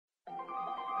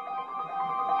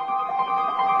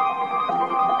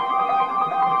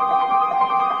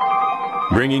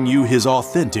bringing you his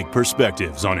authentic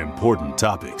perspectives on important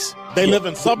topics. They live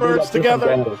in suburbs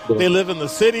together. They live in the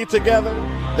city together.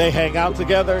 They hang out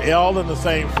together, all in the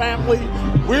same family.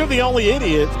 We're the only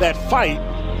idiots that fight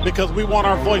because we want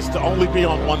our voice to only be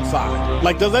on one side.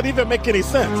 Like, does that even make any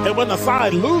sense? And when the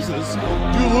side loses,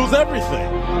 you lose everything.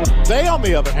 They, on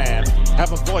the other hand,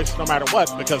 have a voice no matter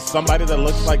what because somebody that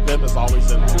looks like them is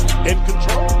always in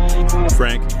control.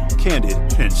 Frank, candid,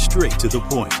 and straight to the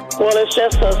point. Well, it's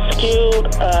just a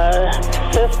skewed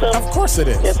system. Of course it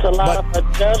is. It's a lot of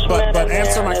judgment. But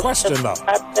answer my question, though.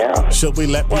 Should we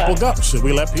let people go? Should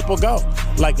we let people go?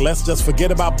 Like, let's just forget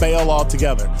about bail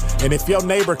altogether. And if your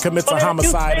neighbor commits a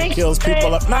homicide and kills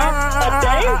people up,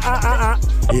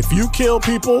 if you kill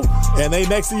people and they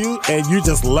next to you and you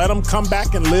just let them come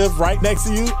back and live right next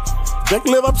to you, they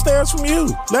can live upstairs from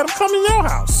you. Let them come in your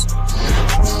house.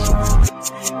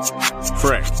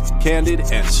 Frank, candid,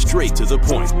 and straight to the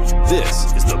point.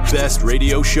 This is the best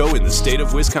radio show in the state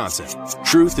of Wisconsin.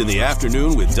 Truth in the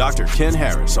Afternoon with Dr. Ken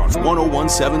Harris on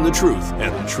 101.7 The Truth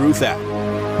and The Truth app.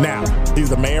 Now, he's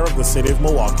the mayor of the city of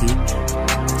Milwaukee.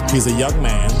 He's a young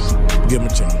man. Give him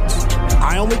a chance.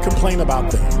 I only complain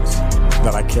about things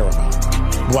that I care about.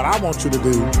 What I want you to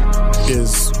do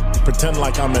is pretend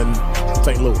like I'm in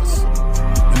St. Louis.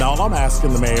 And all I'm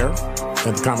asking the mayor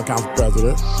and the Common Council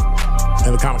president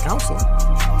and the Common Council,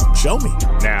 show me.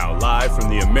 Now, live from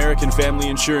the American Family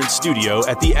Insurance Studio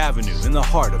at the Avenue in the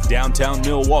heart of downtown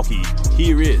Milwaukee,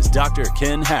 here is Dr.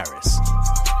 Ken Harris.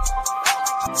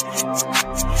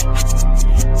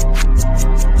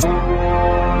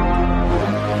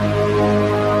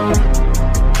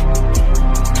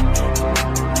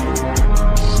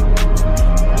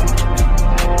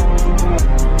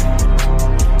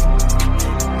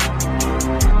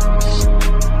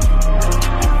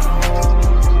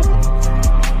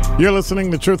 You're listening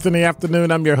to Truth in the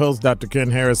Afternoon. I'm your host, Dr. Ken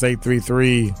Harris.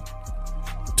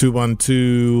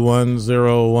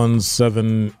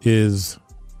 833-212-1017 is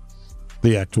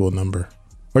the actual number.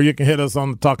 Or you can hit us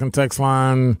on the talking text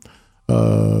line,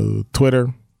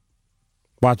 Twitter.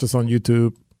 Watch us on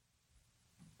YouTube,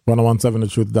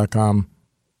 1017thetruth.com,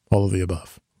 all of the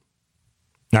above.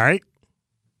 All right?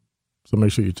 So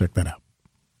make sure you check that out.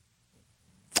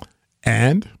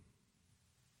 And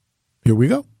here we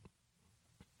go.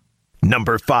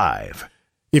 Number 5.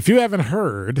 If you haven't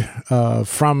heard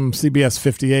from CBS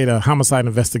 58, a homicide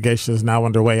investigation is now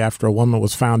underway after a woman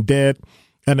was found dead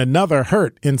and another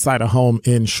hurt inside a home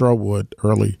in Sherwood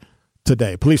early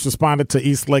today. Police responded to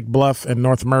East Lake Bluff and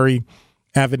North Murray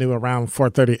Avenue around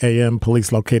 4:30 a.m.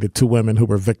 Police located 2 women who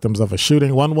were victims of a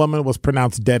shooting. One woman was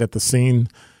pronounced dead at the scene.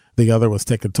 The other was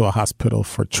taken to a hospital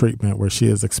for treatment where she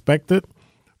is expected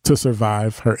to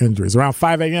survive her injuries. Around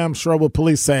 5 a.m., Sherwood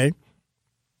police say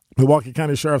Milwaukee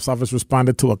County Sheriff's Office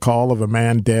responded to a call of a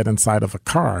man dead inside of a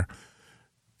car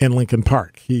in Lincoln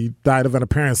Park. He died of an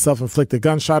apparent self-inflicted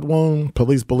gunshot wound.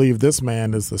 Police believe this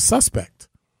man is the suspect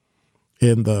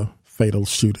in the fatal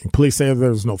shooting. Police say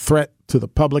there's no threat to the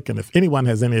public, and if anyone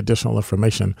has any additional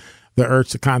information, they're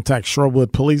urged to contact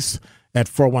Sherwood Police at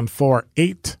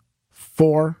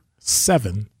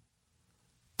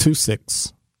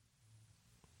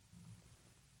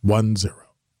 414-847-2610.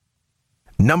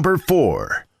 Number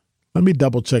 4. Let me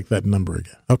double check that number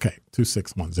again. Okay,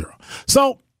 2610.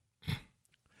 So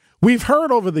we've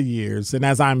heard over the years, and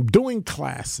as I'm doing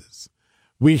classes,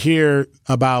 we hear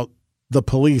about the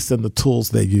police and the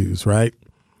tools they use, right?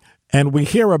 And we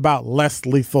hear about less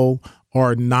lethal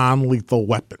or non-lethal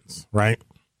weapons, right?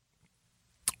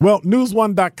 Well,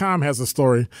 News1.com has a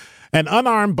story. An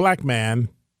unarmed black man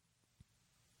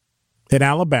in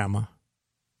Alabama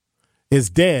is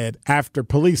dead after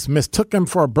police mistook him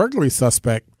for a burglary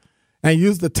suspect and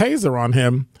used the taser on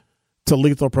him to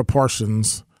lethal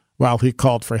proportions while he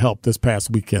called for help this past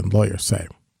weekend, lawyers say.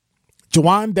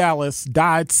 Jawan Dallas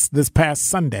died this past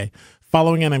Sunday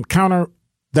following an encounter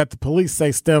that the police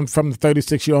say stemmed from the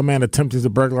 36-year-old man attempting to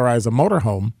burglarize a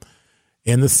motorhome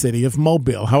in the city of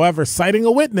Mobile. However, citing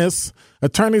a witness,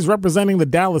 attorneys representing the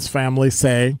Dallas family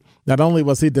say not only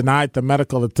was he denied the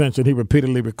medical attention he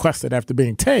repeatedly requested after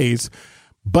being tased,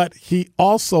 but he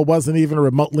also wasn't even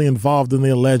remotely involved in the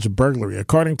alleged burglary.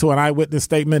 According to an eyewitness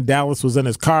statement, Dallas was in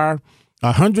his car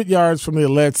 100 yards from the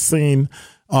alleged scene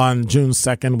on June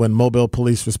 2nd when Mobile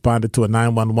police responded to a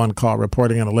 911 call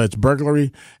reporting an alleged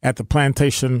burglary at the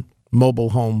Plantation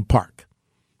Mobile Home Park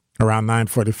around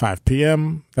 9:45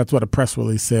 p.m. That's what a press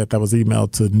release said that was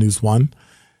emailed to News One.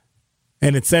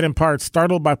 And it said in part,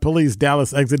 startled by police,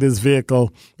 Dallas exited his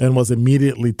vehicle and was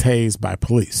immediately tased by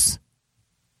police.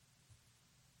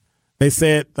 They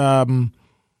said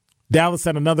Dallas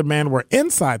and another man were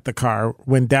inside the car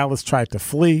when Dallas tried to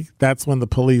flee. That's when the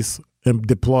police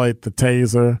deployed the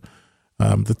taser.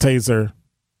 The taser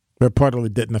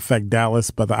reportedly didn't affect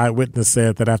Dallas, but the eyewitness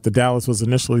said that after Dallas was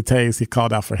initially tased, he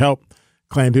called out for help,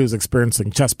 claimed he was experiencing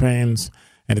chest pains,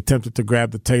 and attempted to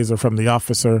grab the taser from the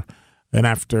officer. And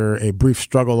after a brief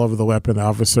struggle over the weapon, the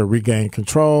officer regained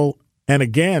control and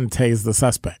again tased the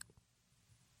suspect.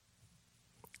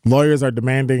 Lawyers are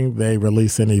demanding they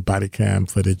release any body cam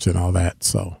footage and all that.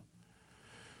 So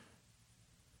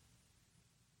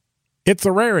it's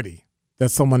a rarity that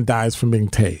someone dies from being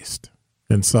tased.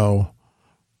 And so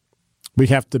we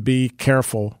have to be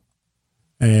careful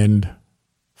and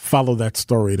follow that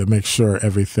story to make sure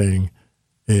everything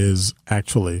is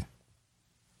actually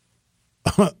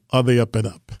on the up and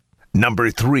up. Number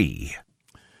 3.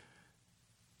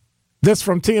 This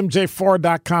from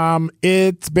TMJ4.com.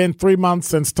 It's been 3 months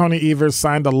since Tony Evers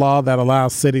signed a law that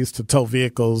allows cities to tow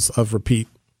vehicles of repeat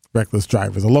reckless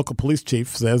drivers. A local police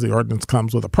chief says the ordinance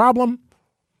comes with a problem.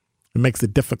 It makes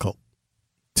it difficult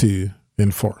to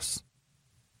enforce.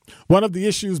 One of the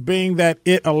issues being that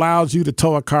it allows you to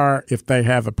tow a car if they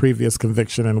have a previous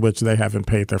conviction in which they haven't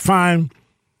paid their fine,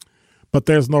 but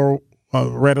there's no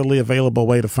readily available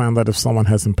way to find out if someone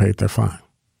hasn't paid their fine.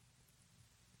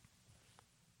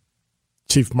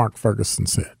 Chief Mark Ferguson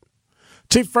said.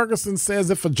 Chief Ferguson says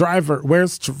if a driver,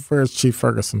 where's Chief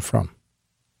Ferguson from?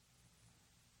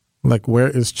 Like, where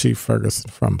is Chief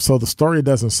Ferguson from? So the story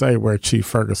doesn't say where Chief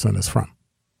Ferguson is from.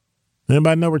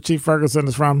 Anybody know where Chief Ferguson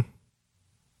is from?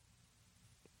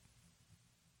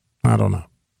 I don't know.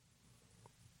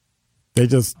 They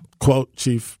just quote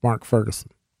Chief Mark Ferguson.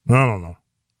 I don't know.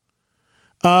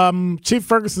 Chief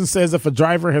Ferguson says if a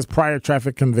driver has prior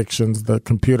traffic convictions, the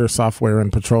computer software in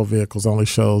patrol vehicles only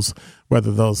shows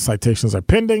whether those citations are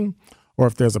pending or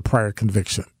if there's a prior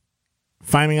conviction.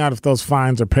 Finding out if those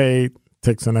fines are paid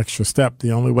takes an extra step.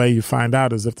 The only way you find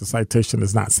out is if the citation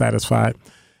is not satisfied,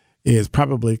 is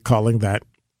probably calling that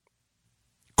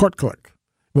court clerk.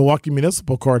 Milwaukee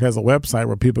Municipal Court has a website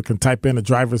where people can type in a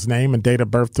driver's name and date of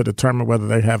birth to determine whether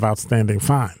they have outstanding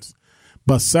fines.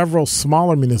 But several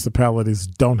smaller municipalities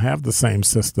don't have the same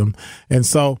system. And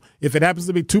so if it happens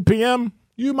to be 2 p.m.,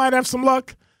 you might have some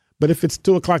luck. But if it's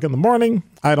 2 o'clock in the morning,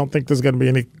 I don't think there's going to be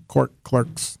any court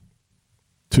clerks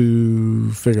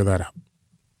to figure that out.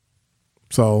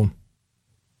 So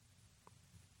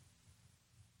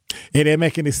it didn't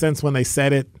make any sense when they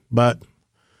said it, but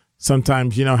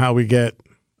sometimes you know how we get,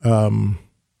 we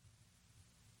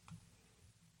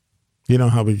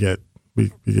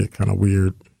get kind of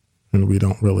weird. And we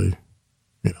don't really,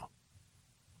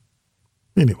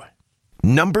 Anyway.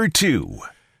 Number 2.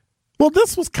 Well,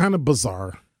 this was kind of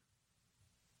bizarre.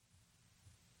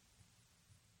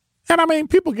 And I mean,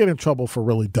 people get in trouble for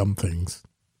really dumb things.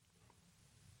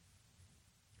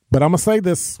 But I'm going to say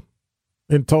this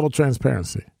in total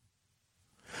transparency.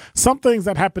 Some things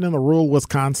that happen in the rural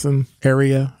Wisconsin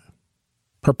area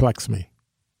perplex me.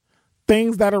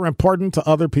 Things that are important to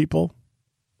other people.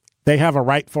 They have a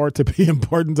right for it to be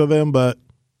important to them, but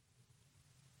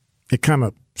it kind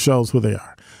of shows who they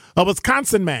are. A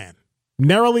Wisconsin man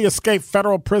narrowly escaped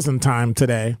federal prison time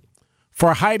today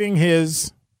for hiding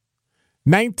his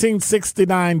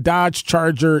 1969 Dodge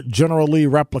Charger General Lee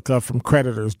replica from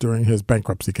creditors during his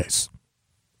bankruptcy case.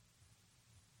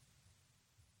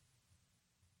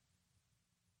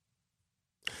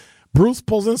 Bruce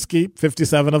Polzinski,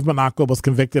 57 of Minocqua, was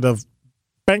convicted of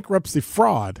bankruptcy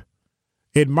fraud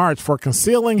in March for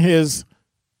concealing his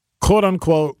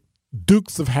quote-unquote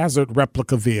Dukes of Hazzard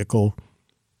replica vehicle,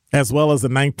 as well as the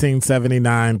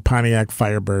 1979 Pontiac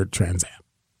Firebird Trans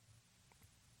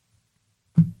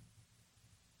Am.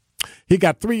 He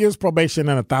got 3 years probation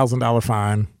and a $1,000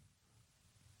 fine.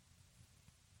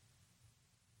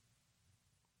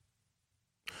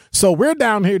 So we're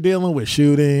down here dealing with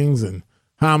shootings and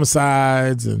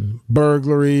homicides and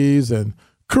burglaries and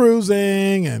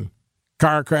cruising and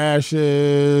car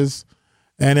crashes,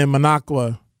 and in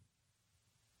Minocqua,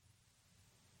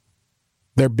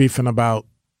 they're beefing about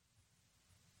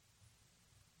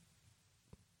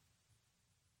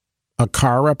a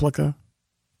car replica.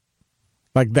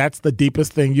 Like that's the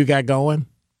deepest thing you got going.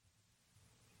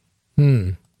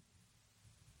 No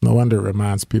wonder it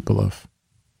reminds people of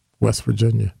West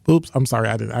Virginia. Oops, I'm sorry,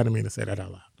 I didn't mean to say that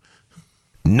out loud.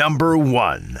 Number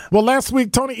 1. Well, last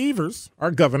week, Tony Evers, our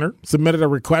governor, submitted a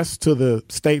request to the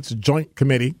state's Joint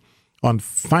Committee on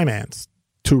Finance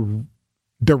to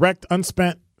direct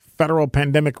unspent federal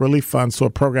pandemic relief funds to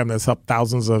a program that's helped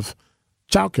thousands of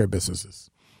child care businesses.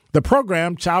 The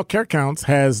program, Child Care Counts,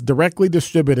 has directly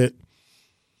distributed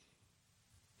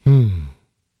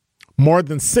more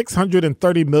than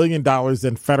 $630 million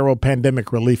in federal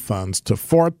pandemic relief funds to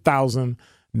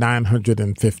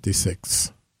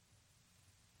 4,956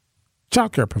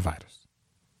 child care providers.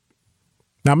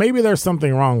 Now, maybe there's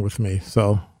something wrong with me.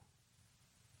 So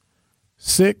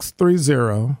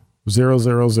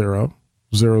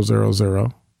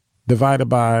 630,000,000 divided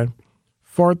by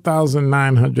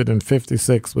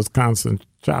 4,956 Wisconsin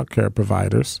child care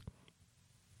providers.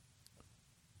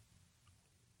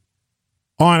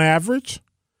 On average,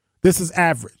 this is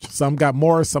average. Some got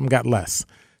more, some got less.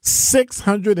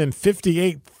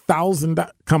 $658,000.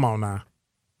 Come on now.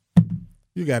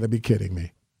 You got to be kidding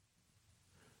me.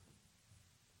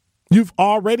 You've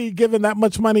already given that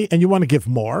much money and you want to give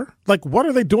more? Like, what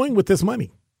are they doing with this money?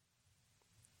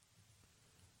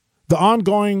 The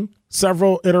ongoing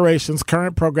several iterations,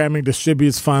 current programming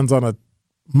distributes funds on a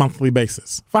monthly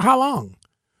basis. For how long?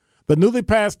 The newly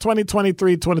passed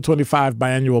 2023-2025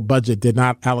 biannual budget did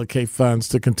not allocate funds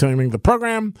to continuing the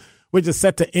program, which is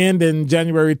set to end in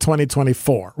January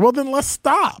 2024. Well, then let's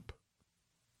stop.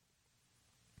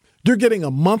 You're getting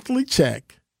a monthly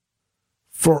check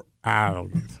for,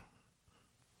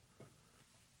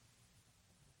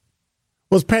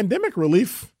 Was pandemic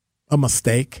relief a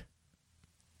mistake?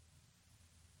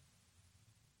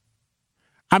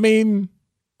 I mean,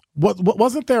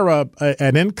 wasn't there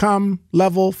an income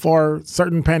level for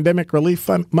certain pandemic relief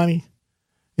fund money?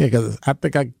 Yeah, because I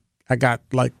think I got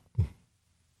like,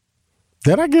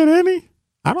 did I get any?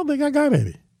 I don't think I got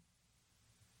any.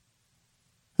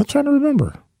 I'm trying to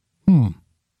remember.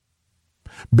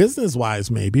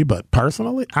 Business-wise, maybe, but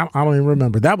personally, I don't even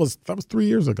remember. That was 3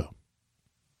 years ago.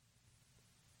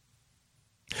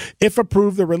 If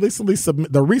approved, the recently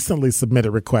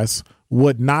submitted requests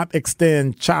would not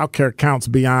extend child care counts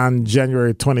beyond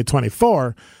January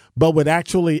 2024, but would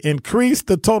actually increase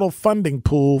the total funding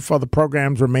pool for the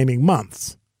program's remaining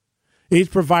months. Each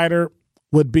provider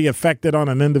would be affected on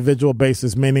an individual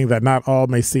basis, meaning that not all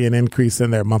may see an increase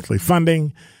in their monthly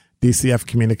funding, DCF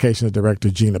Communications Director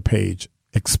Gina Page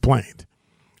explained.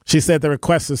 She said the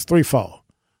request is threefold.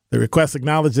 The request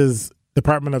acknowledges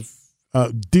Department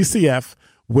of DCF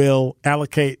will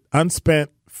allocate unspent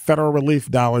federal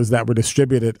relief dollars that were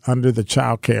distributed under the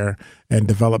Child Care and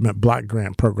Development Block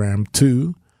Grant Program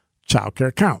to child care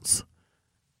accounts.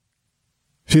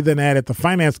 She then added the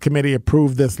Finance Committee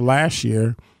approved this last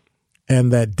year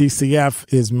and that DCF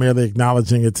is merely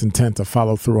acknowledging its intent to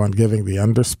follow through on giving the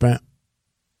underspent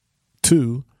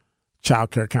to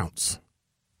child care accounts.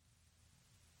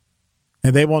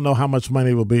 And they won't know how much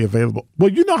money will be available.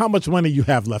 Well, you know how much money you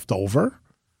have left over.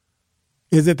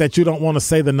 Is it that you don't want to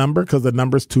say the number because the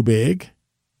number's too big?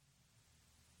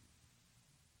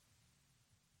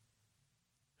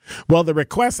 Well, the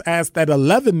request asked that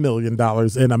 $11 million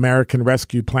in American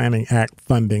Rescue Planning Act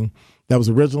funding that was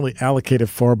originally allocated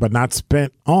for but not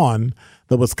spent on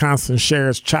the Wisconsin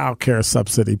Shares Child Care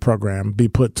Subsidy Program be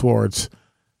put towards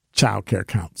child care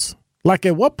counts. Like,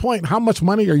 at what point, how much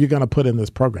money are you going to put in this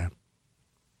program?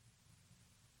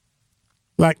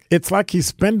 Like, it's like he's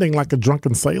spending like a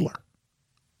drunken sailor.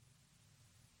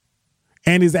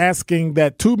 And he's asking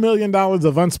that $2 million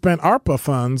of unspent ARPA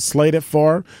funds slated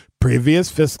for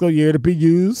previous fiscal year to be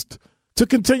used to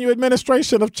continue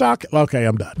administration of child care. Okay,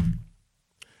 I'm done.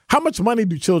 How much money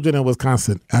do children in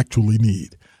Wisconsin actually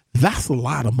need? That's a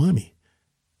lot of money.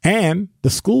 And the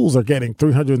schools are getting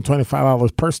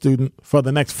 $325 per student for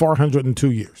the next 402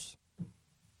 years.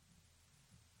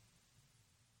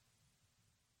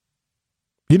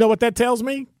 You know what that tells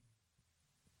me?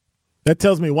 That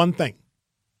tells me one thing.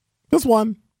 Just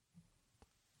one.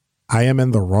 I am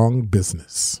in the wrong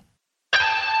business.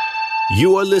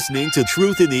 You are listening to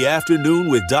Truth in the Afternoon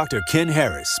with Dr. Ken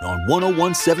Harris on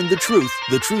 1017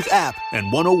 The Truth app,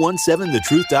 and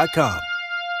 1017thetruth.com.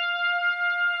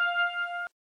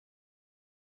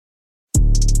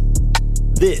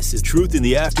 This is Truth in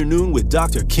the Afternoon with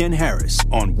Dr. Ken Harris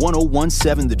on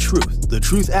 1017 The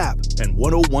Truth app, and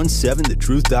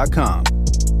 1017thetruth.com.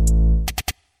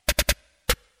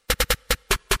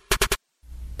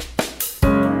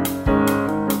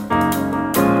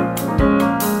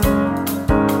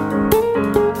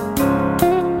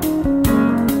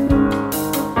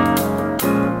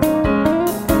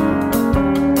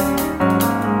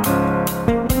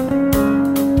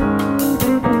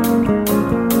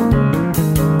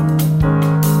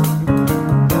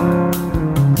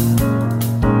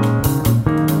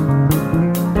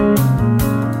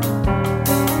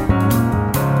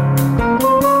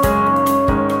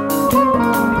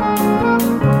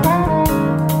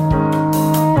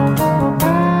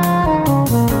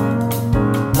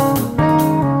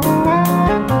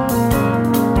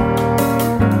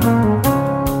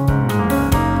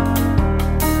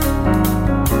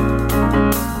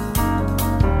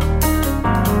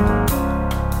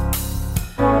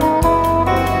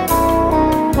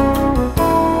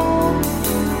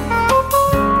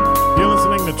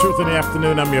 in the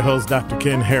afternoon. I'm your host, Dr.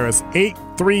 Ken Harris.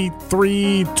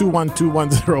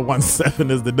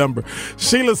 833-212-1017 is the number.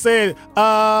 Sheila said,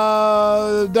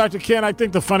 Dr. Ken, I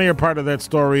think the funnier part of that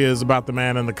story is about the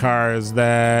man in the car is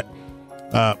that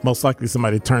most likely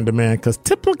somebody turned him in because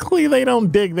typically they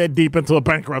don't dig that deep into a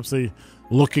bankruptcy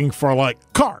looking for, like,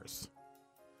 cars.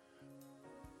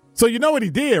 So you know what he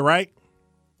did, right?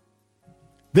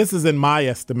 This is in my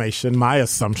estimation, my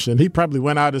assumption. He probably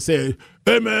went out and said,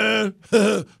 hey, man,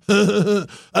 I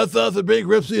filed for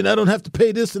bankruptcy and I don't have to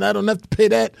pay this and I don't have to pay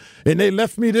that. And they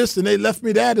left me this and they left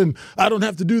me that and I don't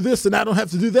have to do this and I don't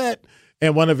have to do that.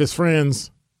 And one of his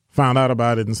friends found out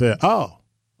about it and said, oh,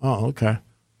 okay.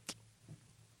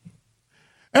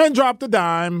 And dropped a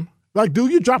dime. Like, do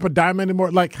you drop a dime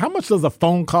anymore? Like, how much does a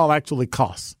phone call actually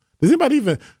cost? Does anybody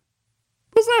even,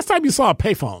 when's the last time you saw a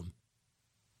payphone?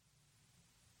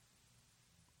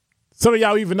 Some of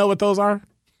y'all even know what those are?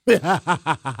 What's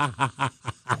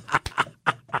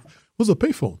a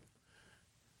payphone?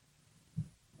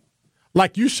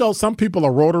 Like, you show some people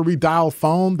a rotary dial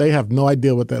phone, they have no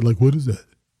idea what that, like, what is that?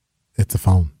 It's a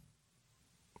phone.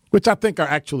 Which I think are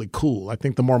actually cool. I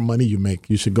think the more money you make,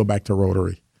 you should go back to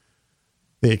rotary.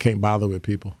 Then you can't bother with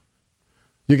people.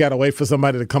 You got to wait for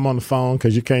somebody to come on the phone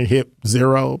because you can't hit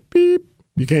zero, beep.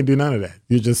 You can't do none of that.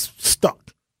 You're just stuck.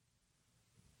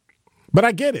 But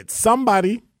I get it.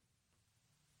 Somebody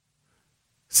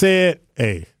said,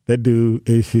 hey, that dude,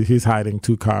 he's hiding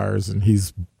 2 cars and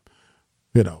he's,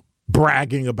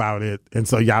 bragging about it. And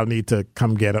so y'all need to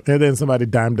come get him. And then somebody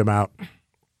dimed him out.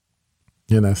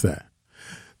 And that's that.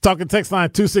 Talking text line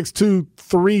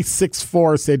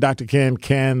 262-364 say, Dr. Ken,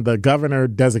 can the governor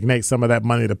designate some of that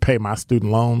money to pay my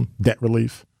student loan debt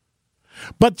relief?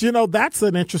 But, that's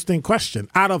an interesting question.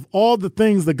 Out of all the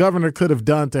things the governor could have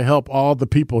done to help all the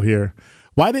people here,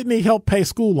 why didn't he help pay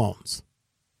school loans?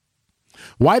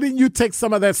 Why didn't you take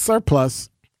some of that surplus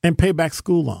and pay back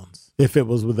school loans if it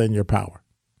was within your power?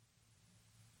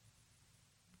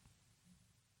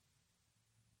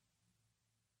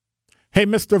 Hey,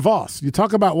 Mr. Voss, you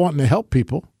talk about wanting to help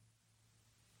people.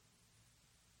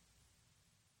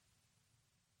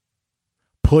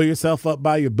 Pull yourself up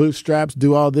by your bootstraps,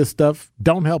 do all this stuff.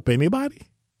 Don't help anybody.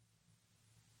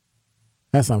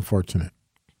 That's unfortunate.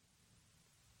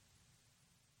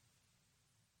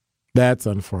 That's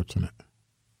unfortunate.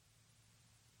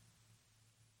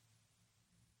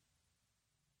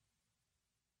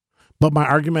 But my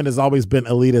argument has always been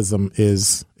elitism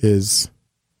is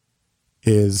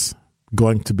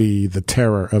going to be the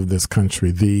terror of this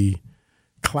country. The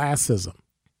classism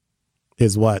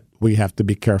is what we have to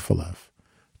be careful of.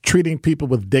 Treating people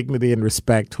with dignity and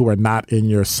respect who are not in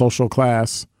your social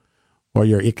class or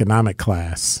your economic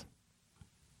class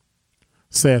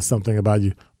says something about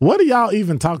you. What are y'all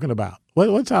even talking about?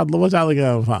 What y'all looking at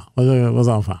on the phone? What's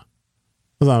on the phone?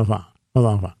 What's on the phone? What's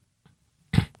on the phone?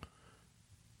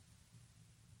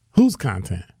 Whose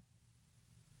content?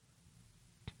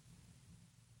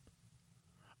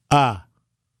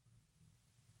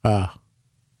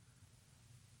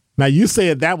 Now, you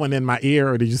said that one in my ear,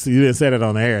 or you didn't say it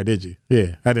on the air, did you?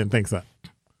 Yeah, I didn't think so.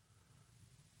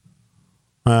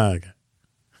 Okay.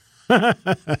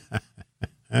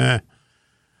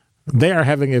 They are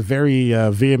having a very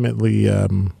vehemently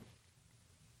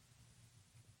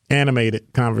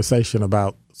animated conversation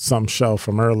about some show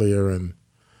from earlier and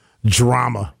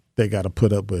drama they got to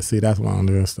put up with. See, that's why I'm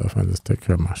doing stuff. I just take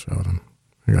care of my show.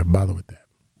 I got to bother with that.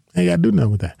 Ain't got to do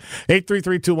nothing with that.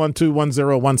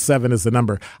 833-212-1017 is the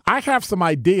number. I have some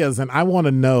ideas, and I want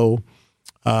to know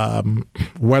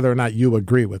whether or not you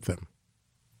agree with them.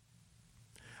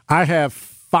 I have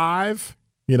 5.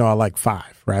 I like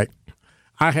 5, right?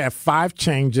 I have 5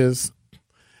 changes,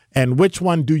 and which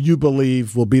one do you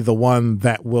believe will be the one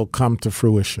that will come to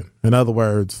fruition? In other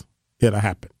words, it'll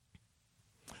happen.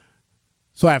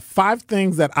 So I have 5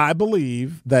 things that I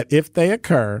believe that if they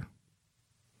occur,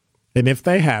 and if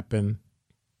they happen,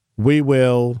 we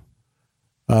will,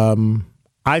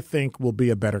 I think, will be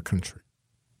a better country.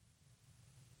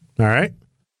 All right?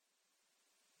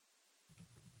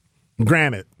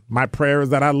 Granted, my prayer is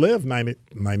that I live 90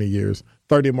 years,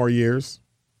 30 more years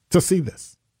to see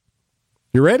this.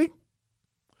 You ready?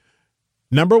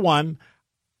 Number 1,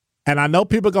 and I know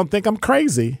people are going to think I'm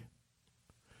crazy,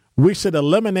 we should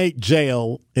eliminate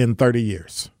jail in 30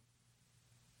 years.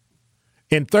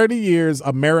 In 30 years,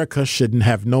 America shouldn't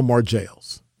have no more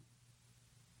jails.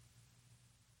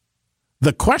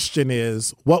 The question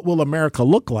is, what will America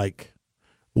look like?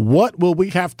 What will we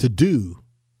have to do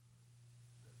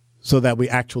so that we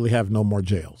actually have no more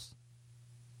jails?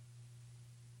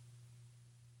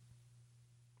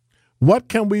 What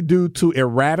can we do to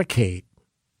eradicate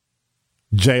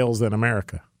jails in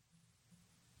America.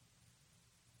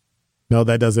 No,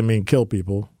 that doesn't mean kill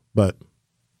people, but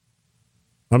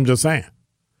I'm just saying.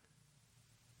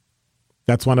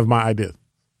 That's one of my ideas.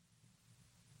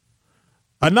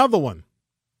 Another one.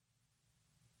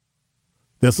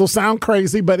 This will sound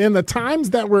crazy, but in the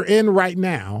times that we're in right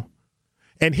now,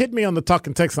 and hit me on the talk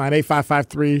and text line,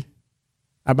 8553.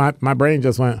 My brain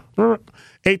just went,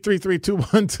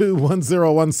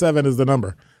 833-212-1017 is the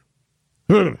number.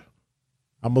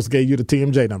 Almost gave you the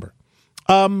TMJ number.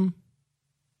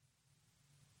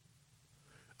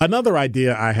 Another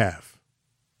idea I have,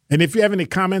 and if you have any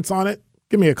comments on it,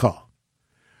 give me a call.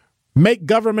 Make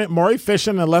government more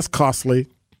efficient and less costly.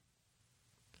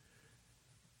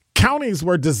 Counties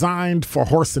were designed for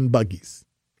horse and buggies.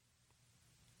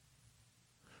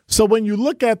 So when you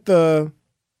look at the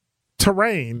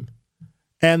terrain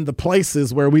and the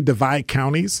places where we divide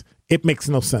counties, it makes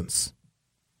no sense.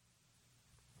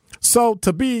 So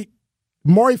to be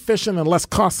more efficient and less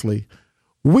costly,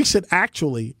 we should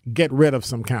actually get rid of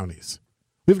some counties.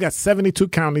 We've got 72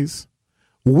 counties.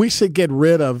 We should get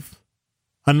rid of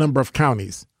a number of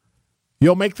counties.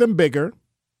 You'll make them bigger.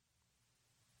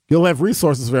 You'll have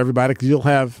resources for everybody because you'll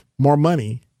have more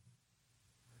money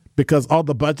because all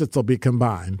the budgets will be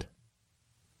combined.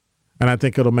 And I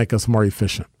think it'll make us more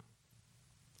efficient.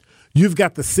 You've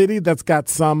got the city that's got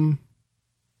some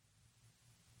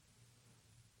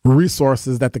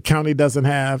resources that the county doesn't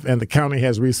have, and the county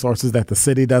has resources that the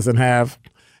city doesn't have.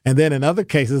 And then in other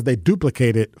cases, they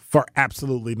duplicate it for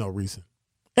absolutely no reason.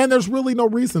 And there's really no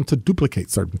reason to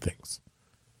duplicate certain things.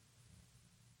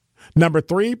 Number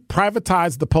 3,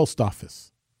 privatize the post office.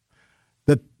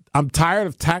 I'm tired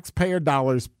of taxpayer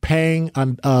dollars paying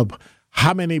on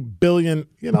how many billion.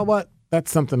 You know what?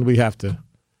 That's something we have to,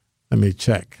 let me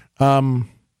check. How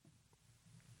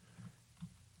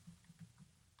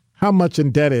much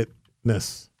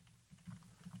indebtedness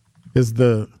is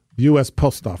the U.S.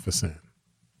 Post Office in?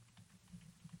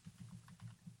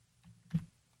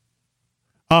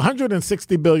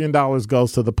 $160 billion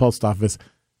goes to the post office.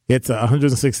 It's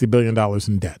 $160 billion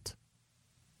in debt.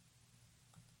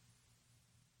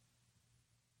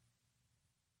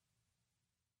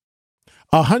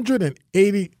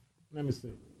 $180. Let me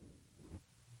see.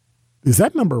 Is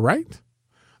that number right?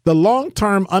 The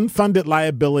long-term unfunded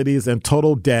liabilities and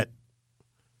total debt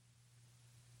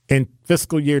in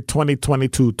fiscal year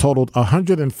 2022 totaled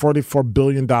 $144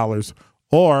 billion,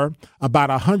 or about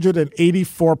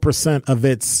 184% of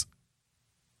its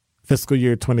fiscal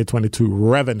year 2022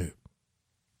 revenue.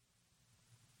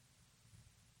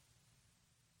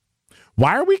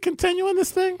 Why are we continuing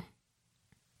this thing?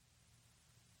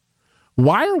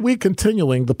 Why are we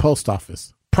continuing the post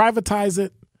office? Privatize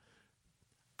it.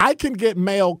 I can get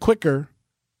mail quicker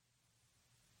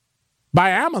by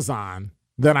Amazon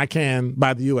than I can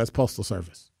by the U.S. Postal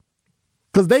Service.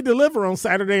 Because they deliver on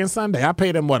Saturday and Sunday. I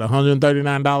pay them,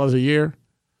 $139 a year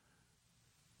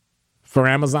for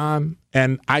Amazon,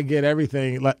 and I get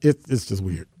everything. It's just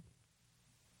weird.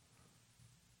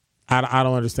 I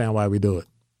don't understand why we do it.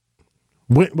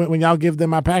 When y'all give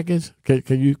them my package,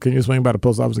 can you swing by the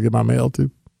post office and get my mail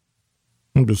too?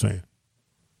 I'm just saying.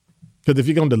 Because if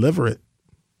you're going to deliver it,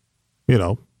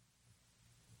 do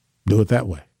it that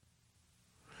way.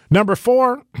 Number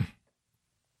 4,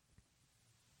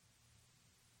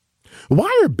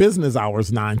 why are business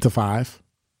hours 9 to 5?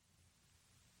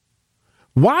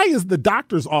 Why is the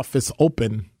doctor's office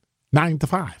open 9 to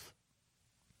 5?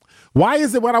 Why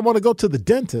is it when I want to go to the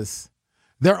dentist,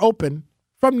 they're open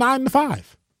from 9 to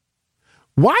 5?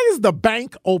 Why is the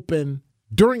bank open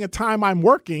during a time I'm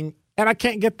working and I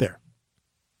can't get there?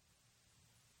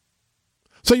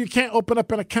 So you can't open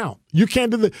up an account. You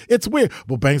can't do it's weird.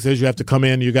 Well, bank says you have to come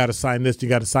in, you got to sign this, you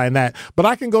got to sign that. But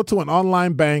I can go to an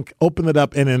online bank, open it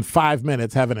up, and in 5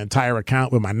 minutes have an entire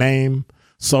account with my name,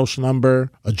 social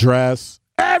number, address,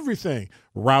 everything,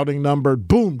 routing number,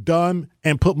 boom, done,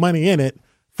 and put money in it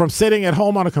from sitting at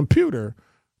home on a computer.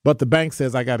 But the bank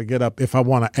says I got to get up. If I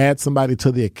want to add somebody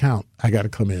to the account, I got to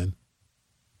come in.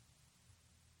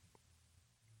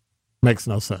 Makes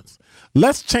no sense.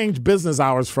 Let's change business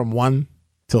hours from 1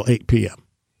 till 8 p.m.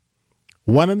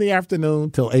 1 in the afternoon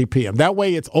till 8 p.m. That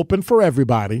way it's open for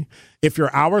everybody. If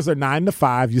your hours are 9 to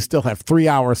 5, you still have 3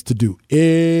 hours to do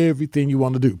everything you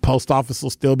want to do. Post office will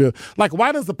still be like,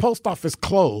 why does the post office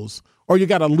close? Or you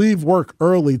got to leave work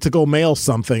early to go mail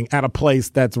something at a place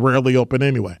that's rarely open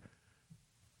anyway.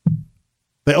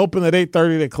 They open at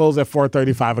 8:30, they close at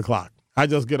 4:30, 5 o'clock. I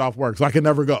just get off work, so I can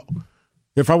never go.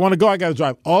 If I want to go, I got to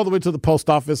drive all the way to the post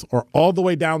office or all the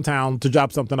way downtown to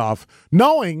drop something off,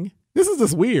 knowing this is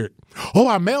just weird. Oh,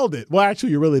 I mailed it. Well,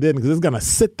 actually, you really didn't, because it's going to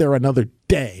sit there another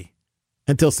day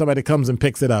until somebody comes and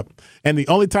picks it up. And the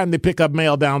only time they pick up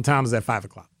mail downtown is at 5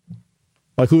 o'clock.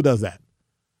 Like, who does that?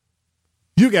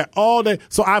 You get all day.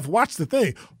 So I've watched the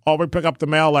thing. Oh, we pick up the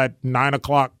mail at 9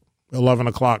 o'clock, 11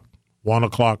 o'clock, 1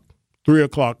 o'clock, 3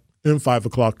 o'clock, and 5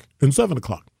 o'clock, and 7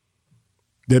 o'clock.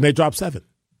 Then they drop 7.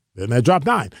 Then they drop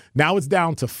 9. Now it's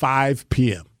down to 5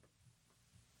 p.m.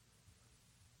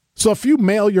 So if you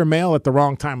mail your mail at the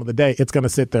wrong time of the day, it's going to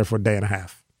sit there for a day and a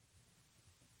half,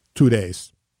 2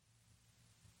 days.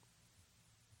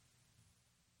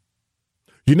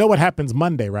 You know what happens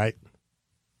Monday, right?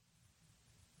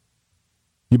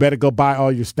 You better go buy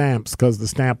all your stamps because the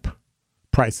stamp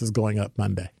price is going up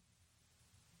Monday.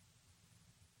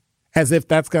 As if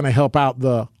that's going to help out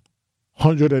the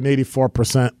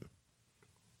 184%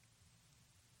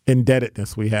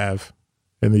 indebtedness we have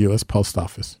in the U.S. Post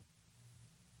Office.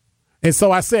 And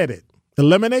so I said it.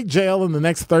 Eliminate jail in the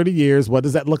next 30 years. What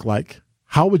does that look like?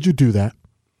 How would you do that?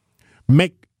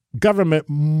 Make government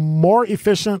more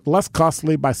efficient, less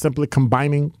costly by simply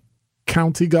combining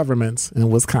county governments in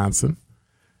Wisconsin.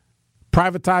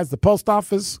 Privatize the post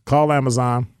office, call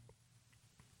Amazon,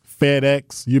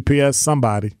 FedEx, UPS,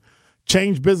 somebody.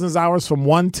 Change business hours from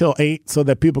 1 till 8 so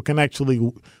that people can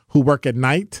actually, who work at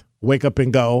night, wake up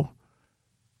and go.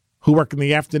 Who work in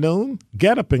the afternoon,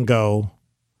 get up and go.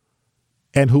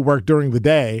 And who work during the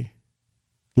day,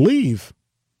 leave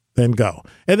and go.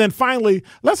 And then finally,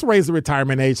 let's raise the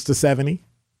retirement age to 70.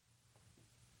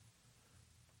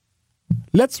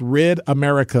 Let's rid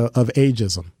America of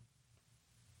ageism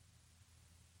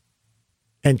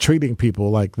and treating people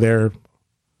like they're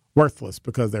worthless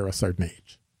because they're a certain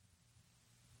age.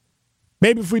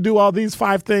 Maybe if we do all these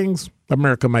 5 things,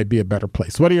 America might be a better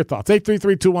place. What are your thoughts?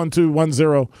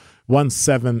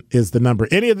 833-212-1017 is the number.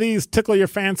 Any of these tickle your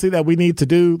fancy that we need to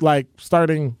do, like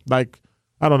starting, like,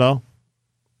 I don't know,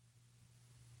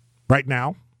 right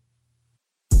now?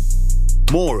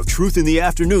 More of Truth in the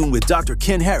Afternoon with Dr.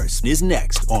 Ken Harris is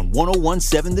next on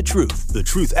 1017 The Truth, The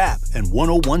Truth app, and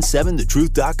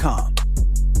 1017thetruth.com.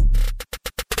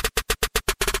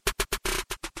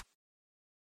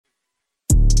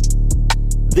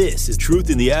 This is Truth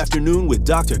in the Afternoon with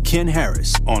Dr. Ken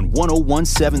Harris on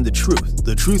 1017 The Truth,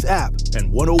 The Truth app, and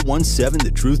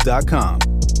 1017thetruth.com.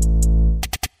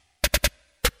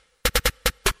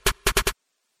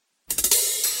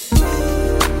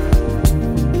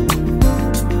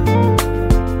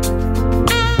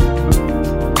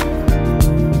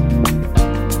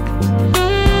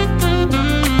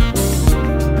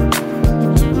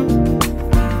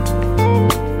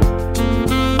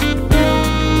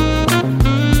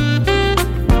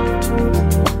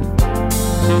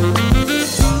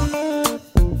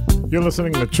 You're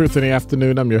listening to Truth in the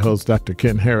Afternoon. I'm your host, Dr.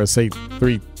 Ken Harris.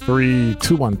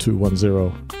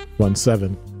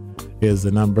 833-212-1017 is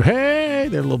the number. Hey,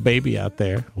 there's a little baby out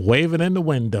there waving in the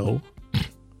window.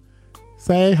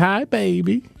 Say hi,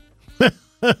 baby.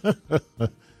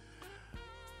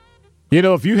 You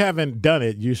know, if you haven't done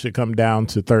it, you should come down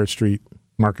to 3rd Street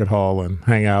Market Hall and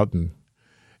hang out and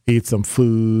eat some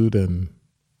food and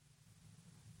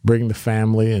bring the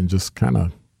family and just kind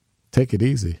of take it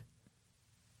easy.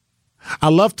 I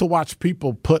love to watch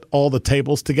people put all the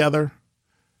tables together,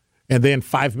 and then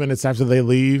 5 minutes after they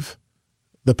leave,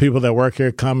 the people that work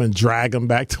here come and drag them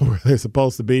back to where they're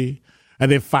supposed to be.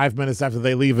 And then 5 minutes after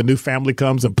they leave, a new family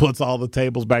comes and puts all the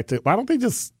tables back to. Why don't they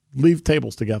just leave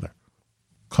tables together?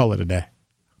 Call it a day.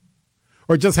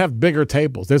 Or just have bigger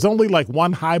tables. There's only like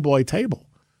one high boy table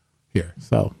here.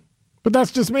 So, but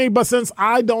that's just me. But since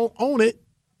I don't own it,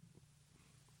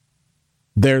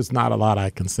 there's not a lot I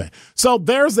can say. So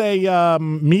there's a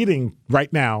meeting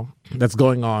right now that's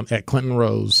going on at Clinton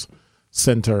Rose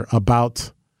Center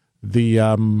about the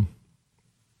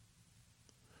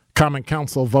Common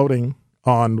Council voting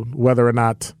on whether or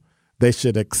not they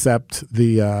should accept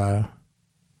the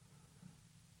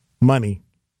money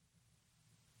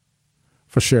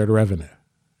for shared revenue.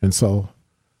 And so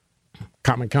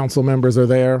Common Council members are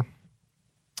there.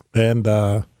 And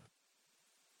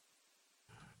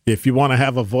if you want to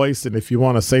have a voice and if you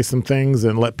want to say some things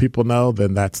and let people know,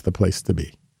 then that's the place to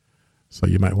be. So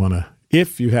you might want to,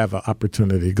 if you have an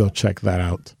opportunity, go check that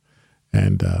out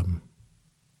and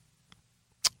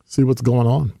see what's going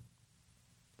on.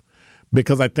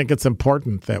 Because I think it's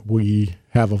important that we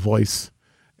have a voice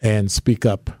and speak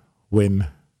up when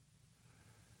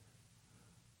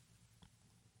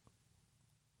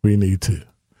we need to.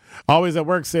 Always at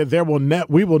Work said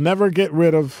we will never get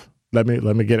rid of, let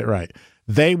me get it right.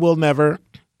 They will never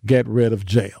get rid of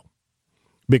jail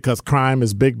because crime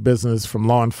is big business from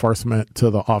law enforcement to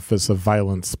the Office of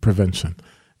Violence Prevention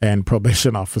and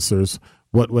probation officers.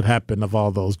 What would happen of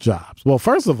all those jobs? Well,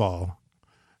 first of all,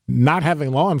 not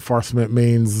having law enforcement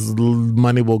means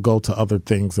money will go to other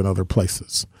things in other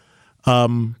places.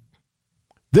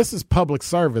 This is public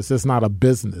service. It's not a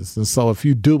business. And so if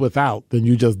you do without, then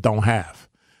you just don't have.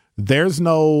 There's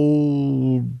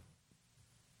no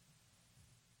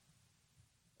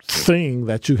thing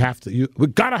that you have to, we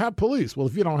got to have police. Well,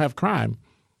 if you don't have crime,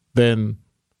 then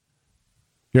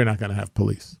you're not going to have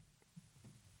police.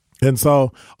 And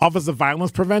so Office of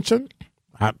Violence Prevention,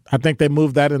 I think they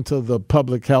moved that into the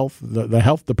public health, the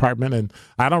health department. And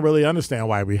I don't really understand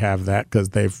why we have that because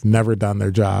they've never done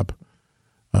their job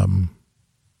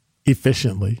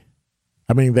efficiently.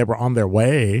 I mean, they were on their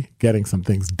way getting some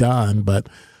things done, but,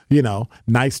 you know,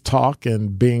 nice talk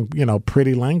and being, you know,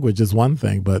 pretty language is one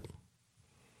thing, but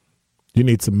you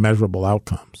need some measurable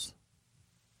outcomes.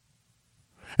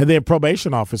 And then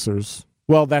probation officers,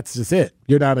 well, that's just it.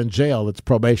 You're not in jail. It's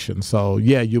probation. So,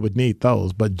 yeah, you would need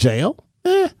those. But jail?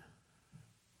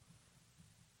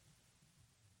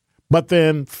 But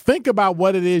then think about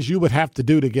what it is you would have to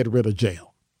do to get rid of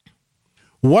jail.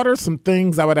 What are some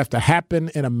things that would have to happen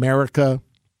in America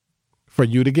for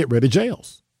you to get rid of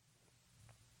jails?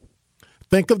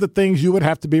 Think of the things you would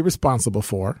have to be responsible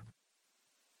for.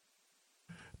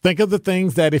 Think of the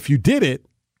things that if you did it,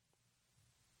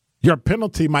 your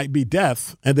penalty might be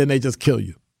death, and then they just kill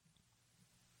you.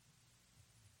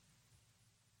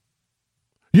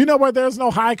 You know where there's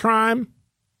no high crime?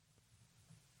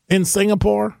 In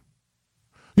Singapore.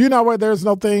 You know where there's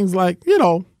no things like, you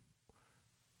know,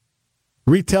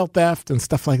 retail theft and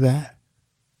stuff like that?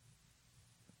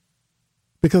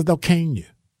 Because they'll cane you.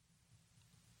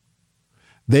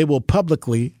 They will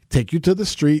publicly take you to the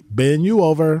street, bend you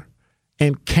over,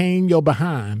 and cane your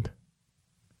behind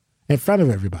in front of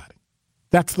everybody.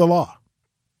 That's the law.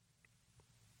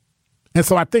 And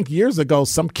so I think years ago,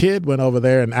 some kid went over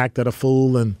there and acted a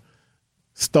fool and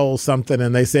stole something,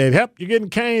 and they said, yep, you're getting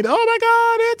caned. Oh, my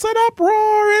God, it's an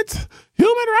uproar. It's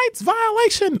human rights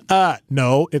violation.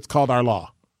 No, it's called our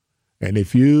law. And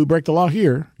if you break the law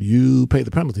here, you pay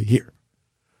the penalty here.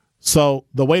 So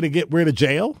the way to get rid of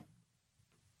jail,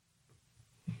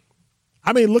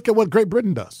 I mean, look at what Great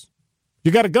Britain does.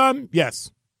 You got a gun?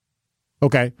 Yes.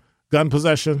 Okay. Gun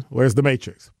possession. Where's the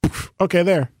matrix? Okay,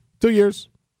 there. 2 years.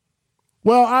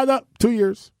 Well, I thought 2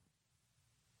 years.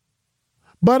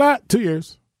 But 2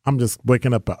 years. I'm just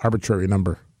waking up an arbitrary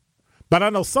number. But I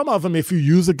know some of them, if you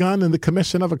use a gun in the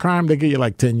commission of a crime, they give you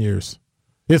like 10 years.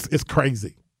 It's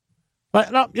crazy.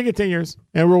 Like, no, you get 10 years.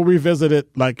 And we'll revisit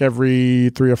it like every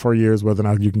 3 or 4 years, whether or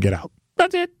not you can get out.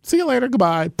 That's it. See you later.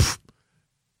 Goodbye. Pfft.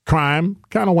 Crime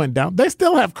kind of went down. They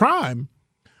still have crime,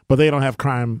 but they don't have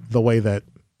crime the way that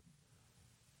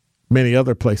many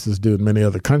other places do in many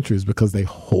other countries because they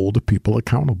hold people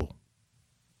accountable,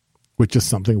 which is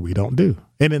something we don't do.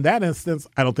 And in that instance,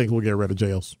 I don't think we'll get rid of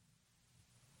jails.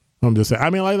 I'm just saying.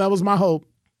 I mean, like, that was my hope.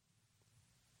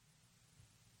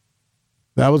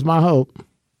 That was my hope.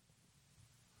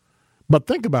 But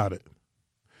think about it.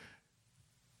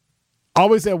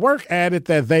 Always at Work added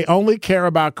that they only care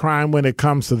about crime when it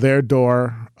comes to their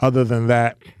door. Other than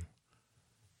that,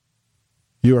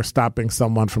 you are stopping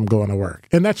someone from going to work.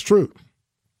 And that's true.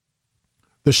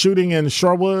 The shooting in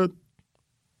Shorewood,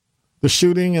 the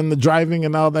shooting and the driving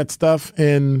and all that stuff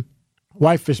in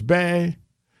Whitefish Bay,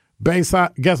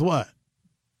 Bayside, guess what?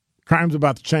 Crime's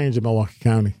about to change in Milwaukee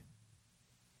County.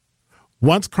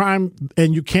 Once crime,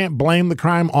 and you can't blame the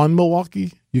crime on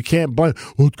Milwaukee. You can't blame,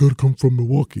 oh, it's got to come from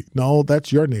Milwaukee. No,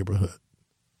 that's your neighborhood.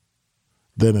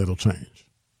 Then it'll change.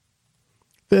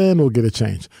 Then we'll get a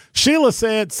change. Sheila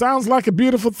said, sounds like a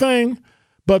beautiful thing,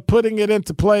 but putting it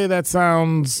into play, that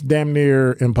sounds damn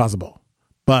near impossible.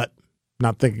 But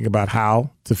not thinking about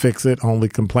how to fix it, only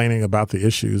complaining about the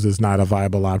issues is not a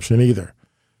viable option either,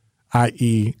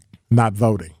 i.e. not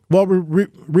voting. Well,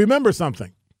 remember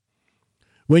something.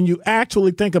 When you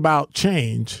actually think about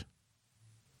change,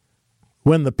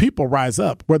 when the people rise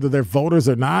up, whether they're voters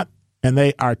or not, and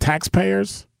they are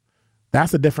taxpayers,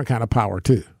 that's a different kind of power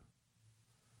too.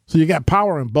 So you got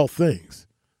power in both things.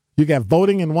 You got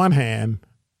voting in one hand,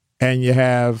 and you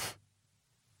have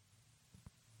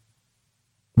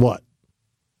what?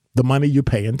 The money you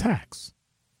pay in tax.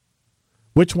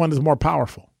 Which one is more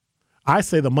powerful? I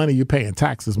say the money you pay in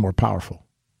tax is more powerful.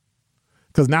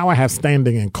 Because now I have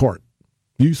standing in court.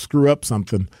 You screw up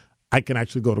something, I can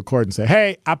actually go to court and say,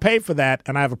 hey, I paid for that,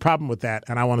 and I have a problem with that,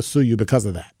 and I want to sue you because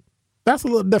of that. That's a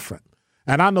little different.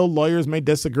 And I know lawyers may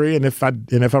disagree, and if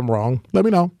I'm wrong, let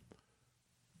me know.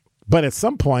 But at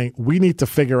some point, we need to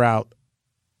figure out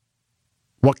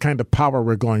what kind of power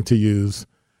we're going to use.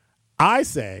 I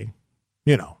say,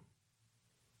 being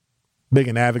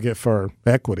an advocate for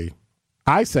equity,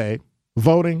 I say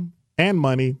voting and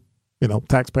money,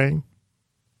 tax paying.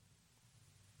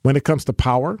 When it comes to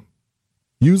power,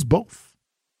 use both.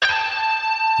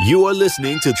 You are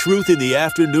listening to Truth in the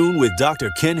Afternoon with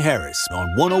Dr. Ken Harris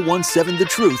on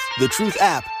 1017 The Truth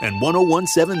app, and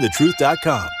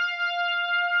 1017thetruth.com.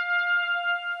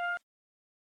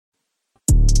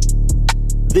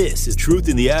 This is Truth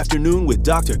in the Afternoon with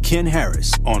Dr. Ken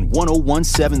Harris on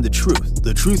 1017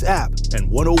 The Truth app,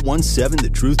 and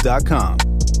 1017thetruth.com.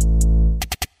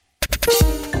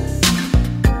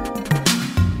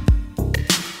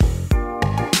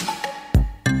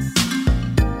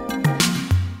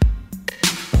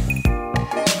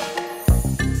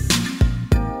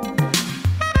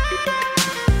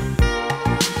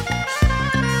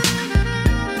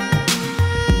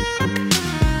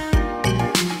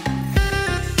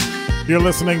 You're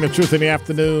listening to Truth in the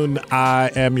Afternoon.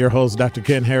 I am your host, Dr.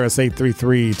 Ken Harris.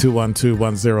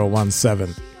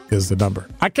 833-212-1017 is the number.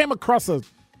 I came across a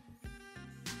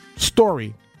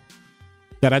story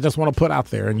that I just want to put out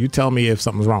there, and you tell me if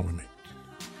something's wrong with me.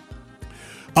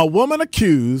 A woman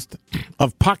accused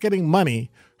of pocketing money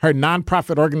her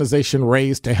nonprofit organization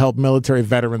raised to help military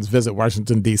veterans visit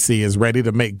Washington, D.C. is ready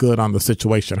to make good on the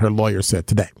situation, her lawyer said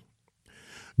today.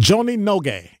 Joni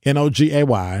Nogay,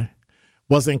 N-O-G-A-Y,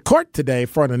 was in court today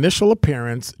for an initial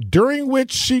appearance during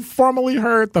which she formally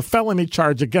heard the felony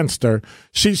charge against her.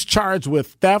 She's charged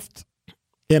with theft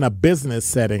in a business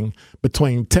setting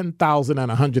between $10,000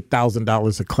 and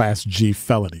 $100,000, a Class G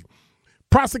felony.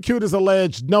 Prosecutors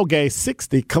alleged Nogay,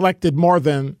 60, collected more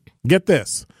than, get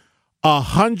this,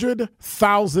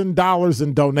 $100,000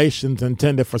 in donations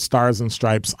intended for Stars and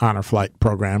Stripes Honor Flight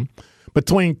program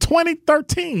between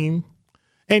 2013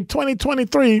 and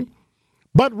 2023,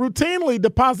 but routinely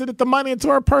deposited the money into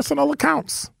her personal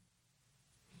accounts.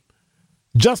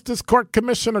 Justice Court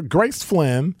Commissioner Grace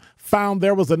Flynn found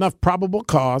there was enough probable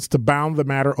cause to bound the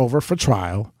matter over for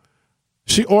trial.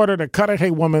 She ordered the Cudahy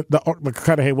woman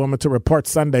to report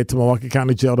Sunday to Milwaukee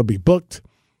County Jail to be booked.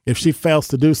 If she fails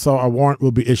to do so, a warrant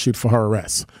will be issued for her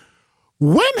arrest.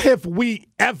 When have we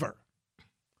ever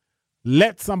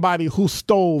let somebody who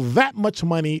stole that much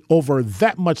money over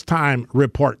that much time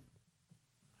report?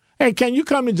 Hey, can you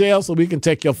come to jail so we can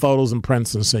take your photos and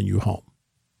prints and send you home?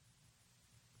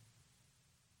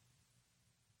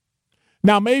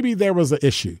 Now, maybe there was an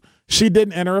issue. She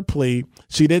didn't enter a plea.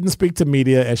 She didn't speak to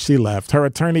media as she left. Her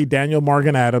attorney, Daniel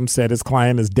Morgan Adams, said his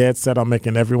client is dead set on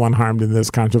making everyone harmed in this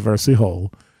controversy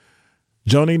whole.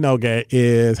 Joni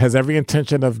Nogay has every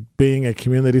intention of being a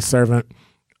community servant,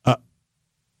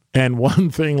 and one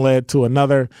thing led to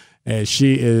another, and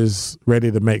she is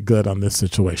ready to make good on this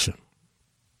situation.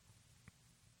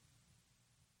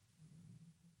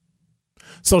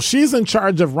 So she's in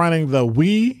charge of running the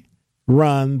We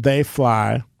Run, They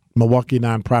Fly Milwaukee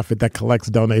nonprofit that collects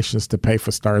donations to pay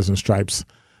for Stars and Stripes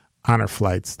honor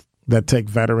flights that take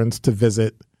veterans to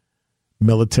visit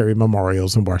military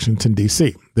memorials in Washington,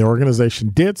 D.C. The organization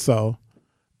did so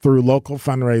through local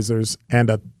fundraisers and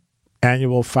an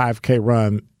annual 5K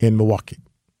run in Milwaukee.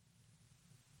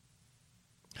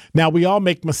 Now, we all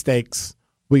make mistakes.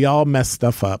 We all mess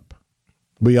stuff up.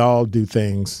 We all do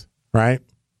things, right?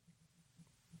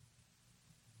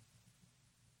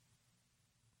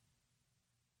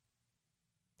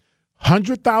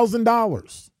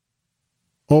 $100,000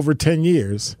 over 10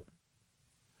 years.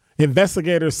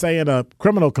 Investigators say in a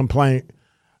criminal complaint,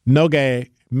 Nogay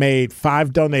made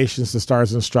 5 donations to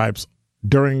Stars and Stripes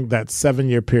during that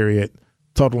 7-year period,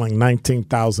 totaling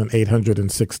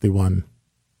 $19,861.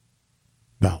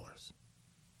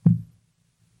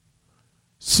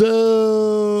 So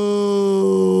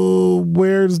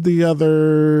where's the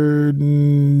other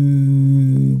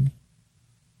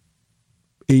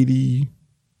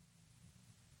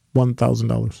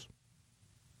 $81,000?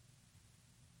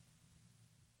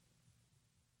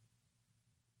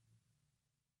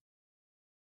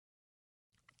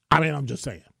 I mean, I'm just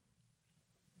saying.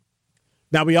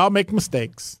 Now, we all make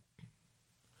mistakes,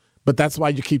 but that's why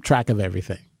you keep track of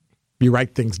everything. You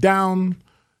write things down.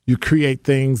 You create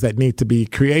things that need to be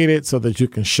created so that you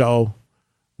can show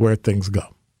where things go.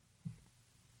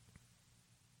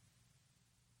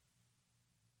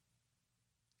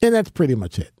 And that's pretty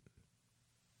much it.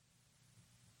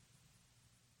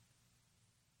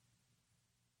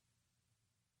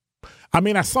 I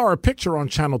mean, I saw her picture on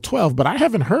Channel 12, but I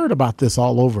haven't heard about this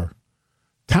all over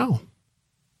town.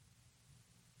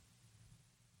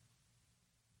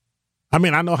 I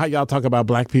mean, I know how y'all talk about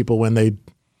black people when they,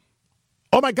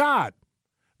 oh my God,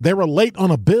 they were late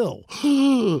on a bill.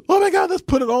 Oh my God, let's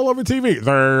put it all over TV.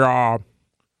 Their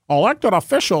elected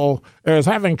official is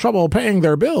having trouble paying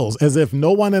their bills, as if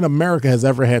no one in America has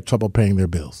ever had trouble paying their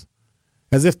bills.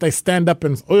 As if they stand up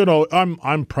and,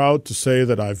 I'm proud to say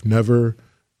that I've never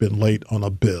been late on a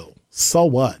bill. So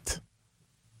what?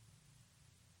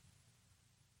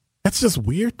 That's just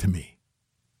weird to me.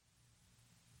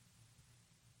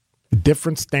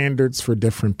 Different standards for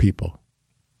different people.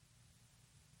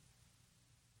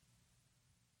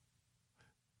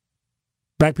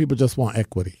 Black people just want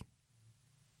equity.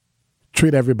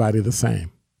 Treat everybody the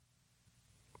same.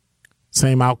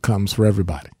 Same outcomes for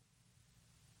everybody.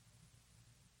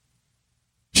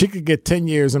 She could get 10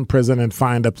 years in prison and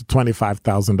fined up to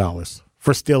 $25,000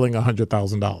 for stealing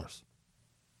 $100,000.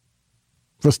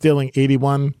 For stealing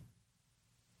 81.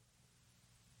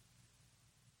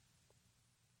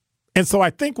 And so I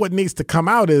think what needs to come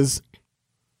out is,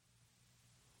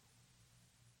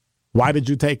 why did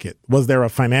you take it? Was there a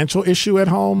financial issue at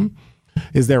home?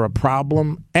 Is there a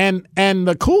problem? And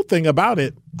the cool thing about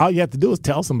it, all you have to do is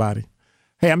tell somebody,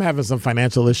 hey, I'm having some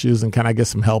financial issues and can I get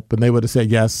some help? And they would have said,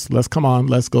 yes, let's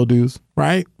go dudes,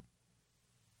 right?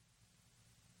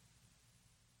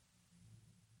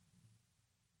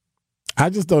 I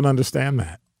just don't understand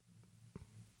that.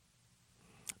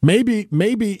 Maybe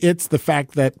it's the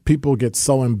fact that people get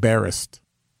so embarrassed.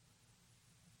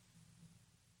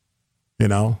 I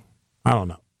don't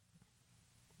know.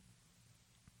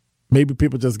 Maybe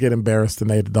people just get embarrassed and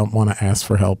they don't want to ask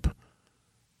for help,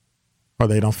 or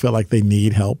they don't feel like they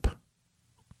need help.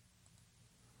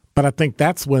 But I think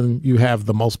that's when you have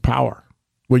the most power.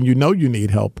 When you know you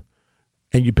need help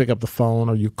and you pick up the phone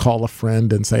or you call a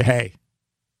friend and say, hey,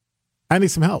 I need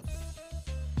some help.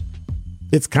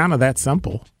 It's kind of that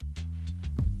simple.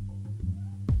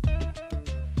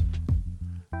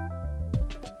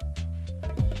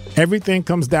 Everything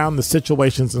comes down to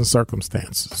situations and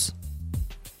circumstances.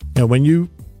 And when you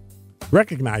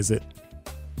recognize it,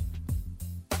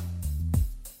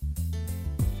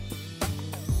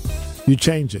 you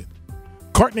change it.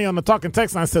 Courtney on the Talking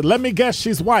Text line said, let me guess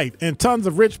she's white. And tons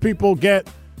of rich people get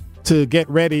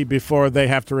ready before they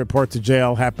have to report to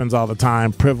jail. Happens all the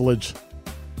time. Privilege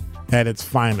at its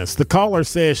finest. The caller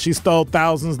says she stole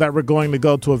thousands that were going to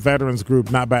go to a veterans group,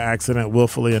 not by accident,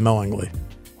 willfully and knowingly.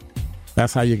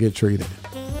 That's how you get treated.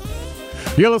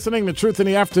 You're listening to Truth in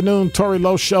the Afternoon. Tori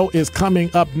Lowe Show is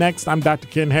coming up next. I'm Dr.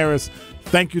 Ken Harris.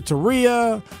 Thank you to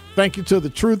Rhea. Thank you to the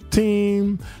Truth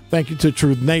Team. Thank you to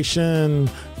Truth Nation.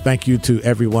 Thank you to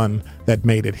everyone that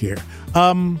made it here.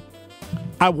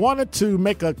 I wanted to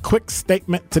make a quick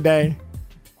statement today.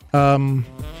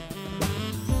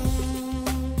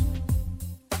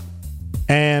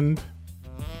 And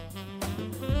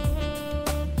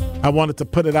I wanted to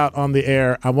put it out on the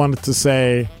air. I wanted to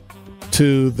say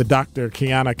to the Dr.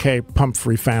 Kiana K.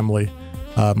 Pumphrey family,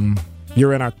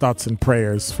 you're in our thoughts and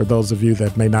prayers. For those of you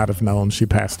that may not have known, she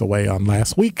passed away on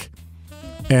last week.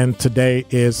 And today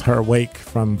is her wake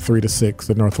from 3 to 6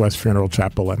 at Northwest Funeral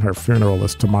Chapel, and her funeral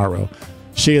is tomorrow.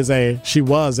 She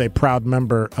was a proud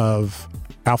member of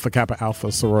Alpha Kappa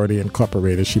Alpha Sorority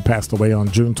Incorporated. She passed away on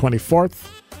June 24th.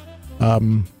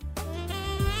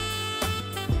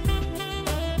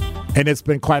 And it's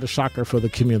been quite a shocker for the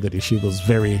community. She was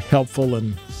very helpful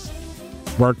and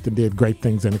worked and did great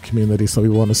things in the community. So we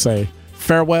want to say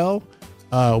farewell.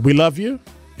 We love you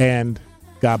and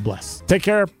God bless. Take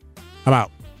care. I'm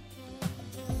out.